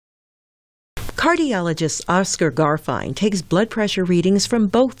Cardiologist Oscar Garfien takes blood pressure readings from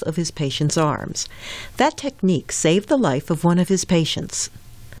both of his patients' arms. That technique saved the life of one of his patients.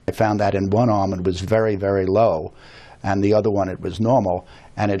 I found that in one arm it was very, very low, and the other one it was normal,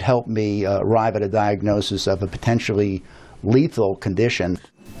 and it helped me arrive at a diagnosis of a potentially lethal condition.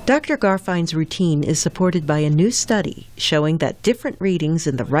 Dr. Garfien's routine is supported by a new study showing that different readings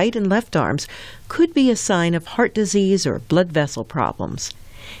in the right and left arms could be a sign of heart disease or blood vessel problems.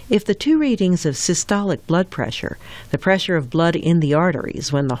 If the two readings of systolic blood pressure, the pressure of blood in the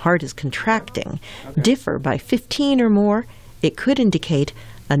arteries when the heart is contracting, differ by 15 or more, it could indicate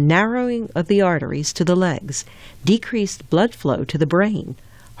a narrowing of the arteries to the legs, decreased blood flow to the brain,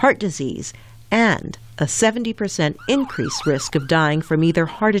 heart disease, and a 70% increased risk of dying from either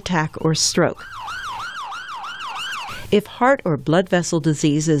heart attack or stroke. If heart or blood vessel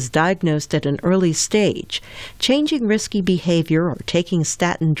disease is diagnosed at an early stage, changing risky behavior or taking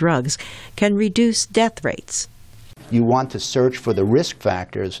statin drugs can reduce death rates. You want to search for the risk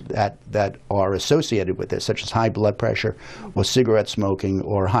factors that are associated with this, such as high blood pressure or cigarette smoking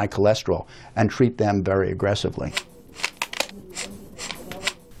or high cholesterol, and treat them very aggressively.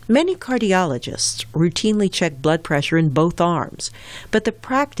 Many cardiologists routinely check blood pressure in both arms, but the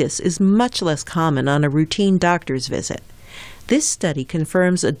practice is much less common on a routine doctor's visit. This study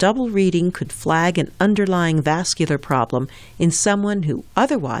confirms a double reading could flag an underlying vascular problem in someone who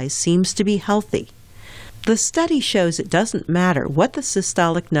otherwise seems to be healthy. The study shows it doesn't matter what the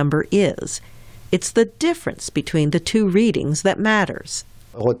systolic number is. It's the difference between the two readings that matters.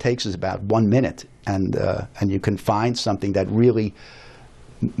 All it takes is about 1 minute, and you can find something that really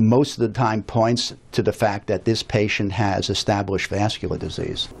most of the time points to the fact that this patient has established vascular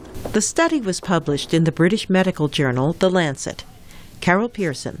disease. The study was published in the British medical journal, The Lancet. Carol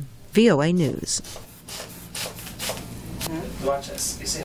Pearson, VOA News. Watch this.